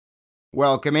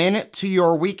Welcome in to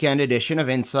your weekend edition of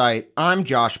Insight. I'm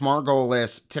Josh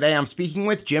Margolis. Today I'm speaking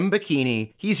with Jim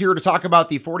Bikini. He's here to talk about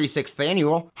the 46th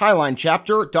annual Highline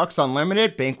Chapter Ducks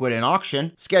Unlimited Banquet and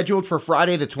Auction, scheduled for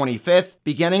Friday the 25th,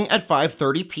 beginning at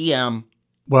 5:30 p.m.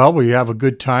 Well, we have a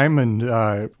good time,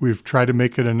 and we've tried to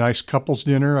make it a nice couples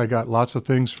dinner. I got lots of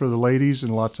things for the ladies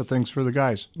and lots of things for the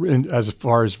guys, as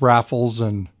far as raffles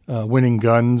and winning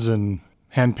guns and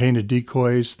hand-painted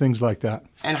decoys, things like that.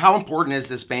 And how important is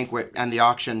this banquet and the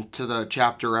auction to the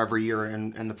chapter every year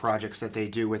and the projects that they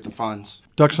do with the funds?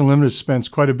 Ducks Unlimited spends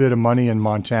quite a bit of money in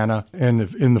Montana,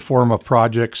 and in the form of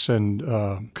projects and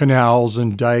canals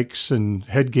and dikes and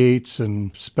headgates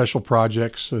and special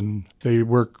projects. And they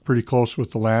work pretty close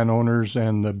with the landowners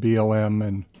and the BLM,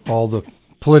 and all the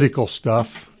political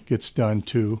stuff gets done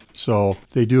too. So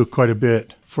they do quite a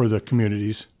bit for the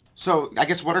communities. So I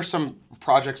guess what are some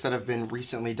projects that have been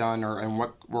recently done, or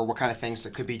what kind of things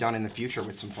that could be done in the future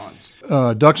with some funds?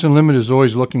 Ducks Unlimited is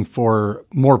always looking for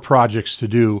more projects to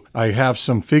do. I have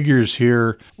some figures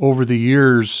here over the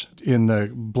years in the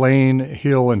Blaine,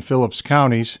 Hill, and Phillips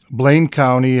counties. Blaine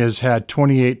County has had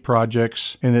 28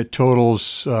 projects, and it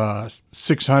totals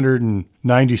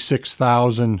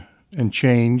 $696,000 and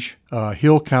change.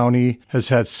 Hill County has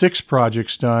had 6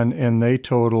 projects done, and they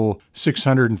total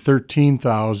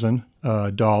 $613,000.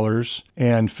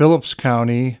 And Phillips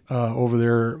County, over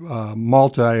there,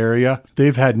 Malta area,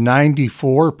 they've had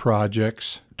 94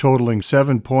 projects totaling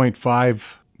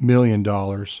 $7.5 million.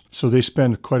 So they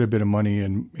spend quite a bit of money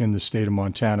in the state of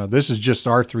Montana. This is just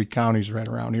our 3 counties right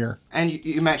around here. And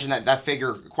you mentioned that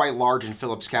figure quite large in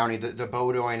Phillips County, the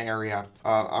Bowdoin area,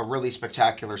 a really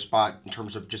spectacular spot in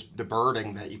terms of just the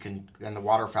birding that you can and the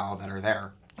waterfowl that are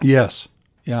there. Yes.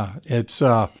 Yeah, it's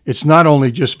not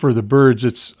only just for the birds.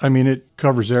 It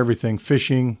covers everything.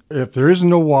 Fishing. If there isn't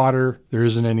no water, there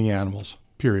isn't any animals,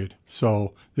 period.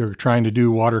 So they're trying to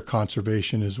do water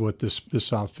conservation is what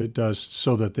this outfit does,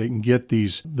 so that they can get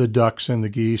the ducks and the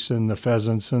geese and the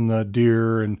pheasants and the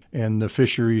deer and the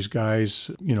fisheries guys,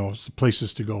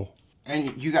 places to go.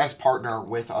 And you guys partner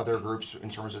with other groups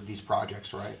in terms of these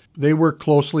projects, right? They work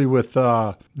closely with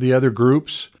the other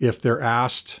groups if they're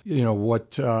asked,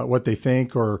 what they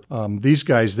think. Or these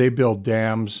guys, they build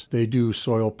dams. They do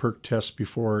soil perk tests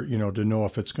before, to know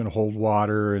if it's going to hold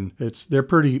water, and they're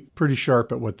pretty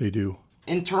sharp at what they do.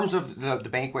 In terms of the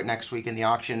banquet next week and the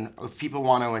auction, if people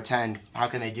want to attend, how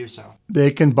can they do so?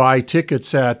 They can buy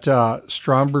tickets at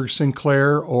Stromberg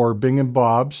Sinclair or Bing and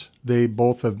Bob's. They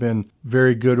both have been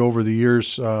very good over the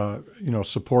years,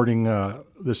 supporting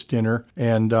this dinner,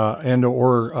 and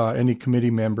any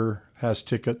committee member has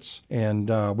tickets,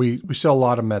 and we sell a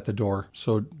lot of them at the door.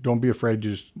 So don't be afraid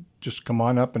to just come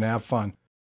on up and have fun.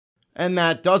 And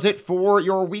that does it for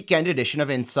your weekend edition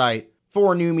of Insight.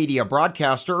 For New Media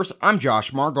Broadcasters, I'm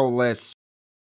Josh Margolis.